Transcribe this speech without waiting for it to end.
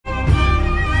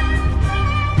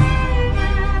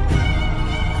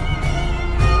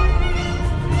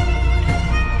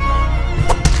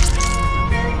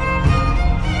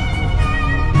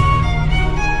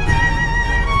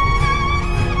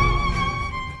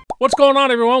What's going on,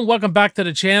 everyone? Welcome back to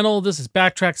the channel. This is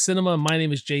Backtrack Cinema. My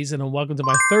name is Jason, and welcome to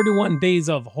my 31 Days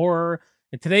of Horror.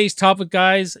 And today's topic,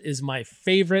 guys, is my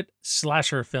favorite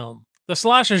slasher film. The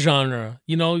slasher genre,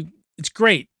 it's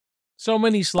great. So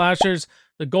many slashers.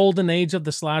 The golden age of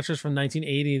the slashers from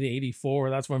 1980 to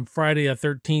 84. That's when Friday the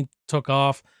 13th took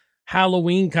off.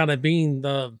 Halloween kind of being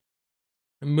the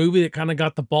movie that kind of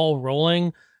got the ball rolling.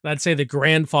 And I'd say the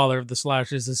grandfather of the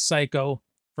slashers is Psycho.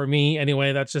 For me,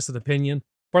 anyway, that's just an opinion.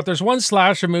 But there's one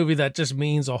slasher movie that just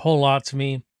means a whole lot to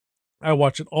me. I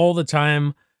watch it all the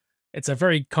time. It's a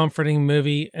very comforting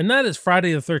movie, and that is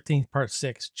Friday the 13th Part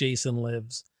 6, Jason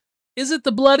Lives. Is it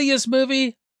the bloodiest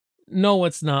movie? No,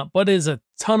 it's not, but it is a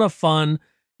ton of fun,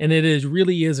 and it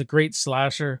really is a great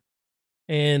slasher.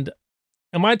 And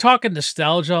am I talking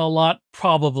nostalgia a lot?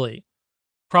 Probably.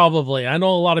 I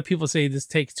know a lot of people say this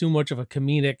takes too much of a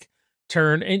comedic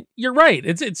turn, and you're right.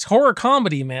 It's horror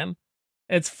comedy, man.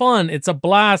 It's fun. It's a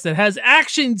blast. It has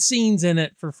action scenes in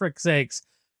it, for frick's sakes.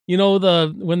 You know,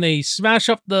 when they smash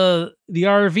up the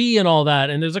RV and all that,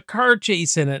 and there's a car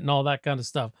chase in it and all that kind of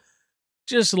stuff.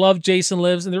 Just love Jason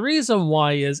Lives. And the reason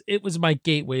why is it was my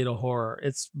gateway to horror.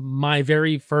 It's my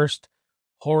very first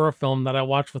horror film that I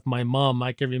watched with my mom.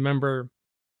 I can remember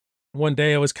one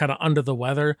day I was kind of under the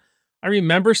weather. I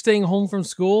remember staying home from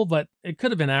school, but it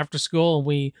could have been after school,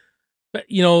 and But,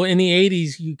 in the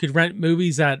 80s, you could rent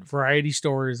movies at variety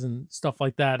stores and stuff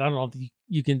like that. I don't know if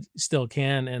you still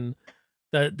can. And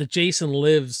the Jason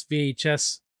Lives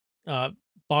VHS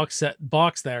box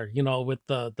there, with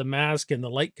the mask and the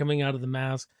light coming out of the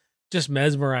mask, just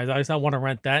mesmerized. I said, I want to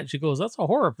rent that. And she goes, "That's a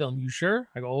horror film. You sure?"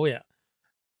 I go, "Oh, yeah."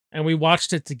 And we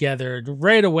watched it together.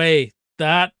 Right away,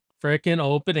 that freaking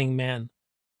opening, man.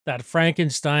 That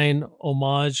Frankenstein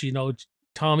homage,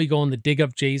 Tommy going to dig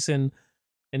up Jason,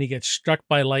 and he gets struck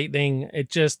by lightning.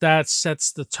 That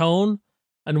sets the tone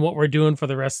and what we're doing for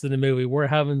the rest of the movie. We're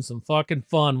having some fucking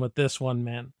fun with this one,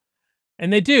 man.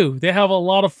 And they have a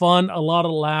lot of fun, a lot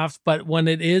of laughs, but when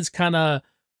it is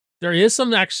there is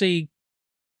some actually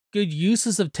good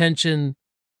uses of tension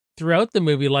throughout the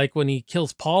movie, like when he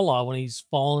kills Paula, when he's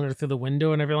following her through the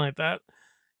window and everything like that.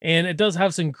 And it does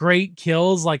have some great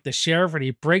kills, like the sheriff, and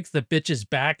he breaks the bitch's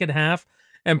back in half.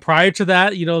 And prior to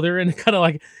that, they're in kind of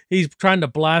like, he's trying to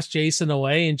blast Jason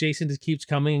away, and Jason just keeps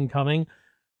coming and coming.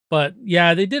 But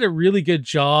yeah, they did a really good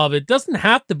job. It doesn't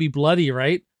have to be bloody,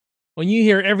 right? When you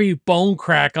hear every bone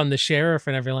crack on the sheriff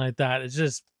and everything like that, it's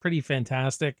just pretty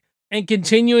fantastic. And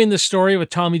continuing the story with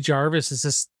Tommy Jarvis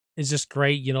is just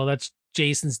great. That's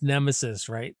Jason's nemesis,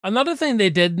 right? Another thing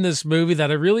they did in this movie that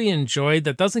I really enjoyed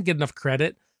that doesn't get enough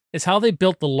credit is how they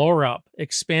built the lore up,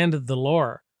 expanded the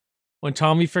lore. When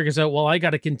Tommy figures out, well, I got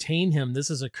to contain him.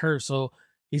 This is a curse. So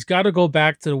he's got to go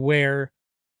back to where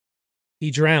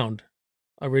he drowned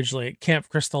originally at Camp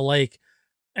Crystal Lake.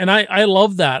 And I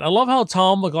love that. I love how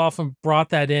Tom McLaughlin brought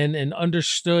that in and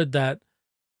understood that,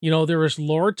 there was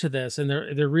lore to this. And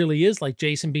there really is, like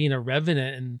Jason being a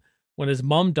revenant. And when his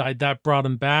mom died, that brought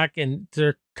him back. And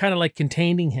they're kind of like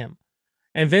containing him.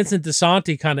 And Vincent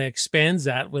DeSanti kind of expands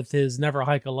that with his Never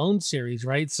Hike Alone series,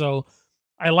 right? So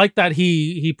I like that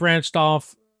he branched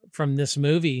off from this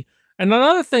movie. And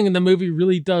another thing in the movie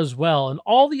really does well, and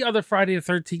all the other Friday the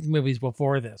 13th movies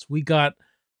before this, we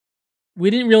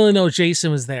didn't really know Jason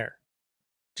was there.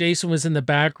 Jason was in the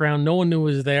background. No one knew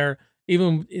he was there,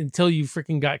 even until you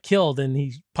freaking got killed, and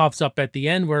he pops up at the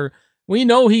end where we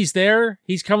know he's there.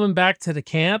 He's coming back to the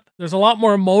camp. There's a lot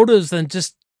more motives than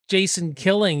just Jason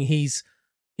killing. He's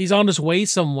on his way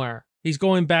somewhere. He's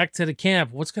going back to the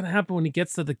camp. What's going to happen when he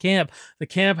gets to the camp? The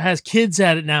camp has kids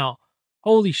at it now.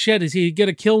 Holy shit, is he going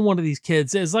to kill one of these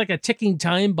kids? It's like a ticking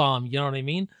time bomb, you know what I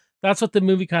mean? That's what the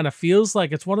movie kind of feels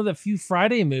like. It's one of the few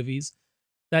Friday movies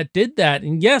that did that.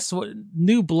 And yes,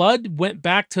 New Blood went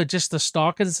back to just the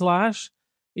stalk and slash,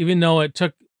 even though it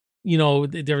took,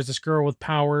 there was this girl with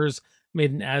powers,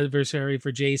 made an adversary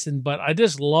for Jason. But I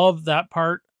just love that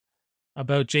part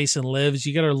about Jason Lives.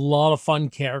 You get a lot of fun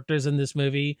characters in this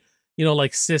movie.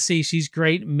 Like Sissy, she's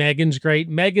great. Megan's great.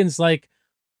 Megan's like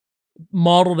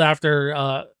modeled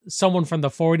after someone from the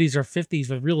 40s or 50s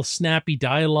with real snappy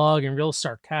dialogue and real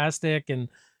sarcastic. And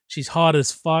she's hot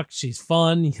as fuck. She's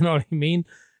fun. You know what I mean?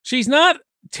 She's not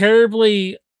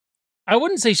terribly, I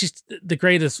wouldn't say she's the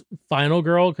greatest final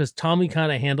girl because Tommy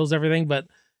kind of handles everything, but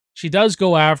she does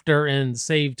go after and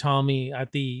save Tommy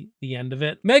at the end of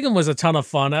it. Megan was a ton of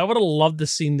fun. I would have loved to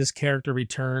see this character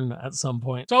return at some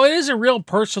point. So it is a real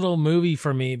personal movie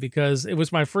for me because it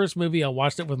was my first movie. I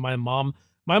watched it with my mom.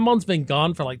 My mom's been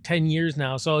gone for like 10 years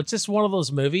now. So it's just one of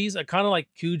those movies. I kind of like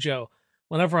Cujo.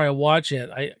 Whenever I watch it,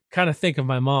 I kind of think of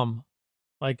my mom.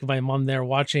 Like my mom there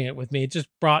watching it with me. It just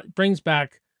brings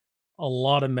back a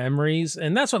lot of memories,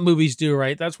 and that's what movies do,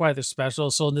 right? That's why they're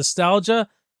special. So nostalgia,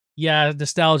 yeah,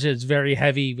 nostalgia is very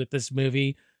heavy with this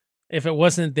movie. If it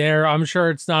wasn't there, I'm sure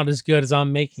it's not as good as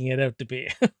I'm making it out to be.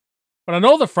 But I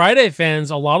know the Friday fans,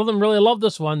 a lot of them really love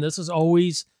this one. This is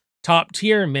always top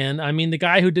tier, man. I mean, the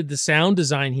guy who did the sound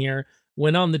design here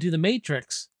went on to do The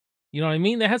Matrix. You know what I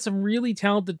mean? They had some really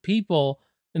talented people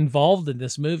involved in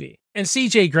this movie. And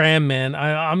CJ Graham, man,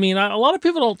 I mean, a lot of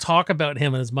people don't talk about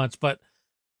him as much, but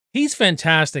he's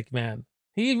fantastic, man.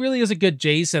 He really is a good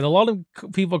Jason. A lot of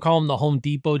people call him the Home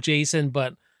Depot Jason,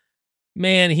 but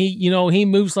man, he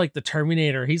moves like the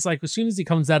Terminator. He's like, as soon as he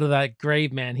comes out of that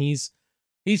grave, man, he's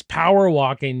power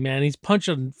walking, man. He's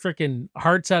punching freaking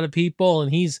hearts out of people,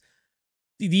 and this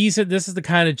is the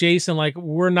kind of Jason, like,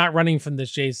 we're not running from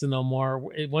this Jason no more.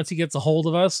 Once he gets a hold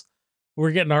of us,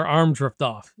 we're getting our arms ripped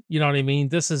off. You know what I mean?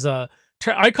 This is I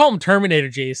call him Terminator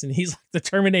Jason. He's like the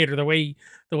Terminator, the way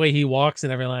he walks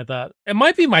and everything like that. It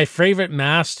might be my favorite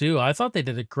mask too. I thought they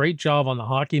did a great job on the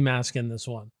hockey mask in this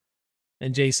one.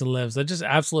 And Jason Lives. I just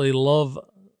absolutely love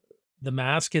the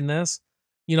mask in this.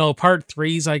 You know, part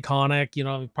 3 is iconic. You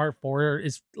know, part 4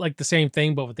 is like the same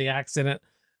thing, but with the axe in it.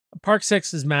 Part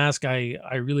 6's mask, I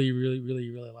really, really, really,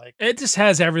 really like. It just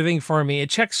has everything for me. It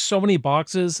checks so many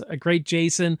boxes. A great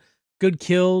Jason, good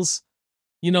kills.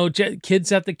 You know,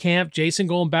 kids at the camp, Jason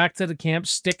going back to the camp,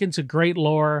 sticking to great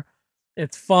lore.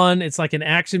 It's fun. It's like an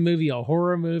action movie, a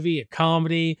horror movie, a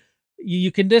comedy.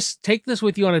 You can just take this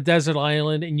with you on a desert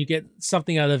island and you get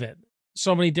something out of it.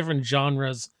 So many different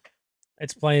genres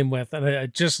it's playing with. And I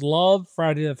just love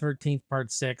Friday the 13th,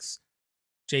 part 6,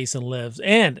 Jason Lives.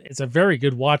 And it's a very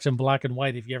good watch in black and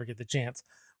white if you ever get the chance.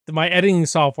 My editing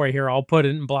software here, I'll put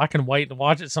it in black and white and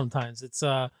watch it sometimes. It's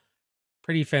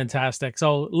pretty fantastic.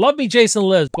 So love me Jason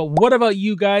Lives. But what about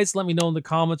you guys? Let me know in the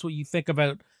comments what you think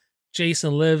about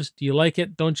Jason Lives. Do you like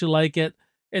it? Don't you like it?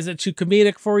 Is it too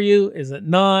comedic for you? Is it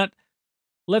not?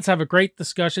 Let's have a great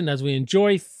discussion as we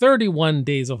enjoy 31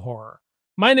 Days of Horror.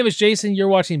 My name is Jason. You're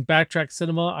watching Backtrack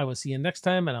Cinema. I will see you next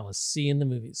time, and I will see you in the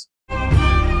movies.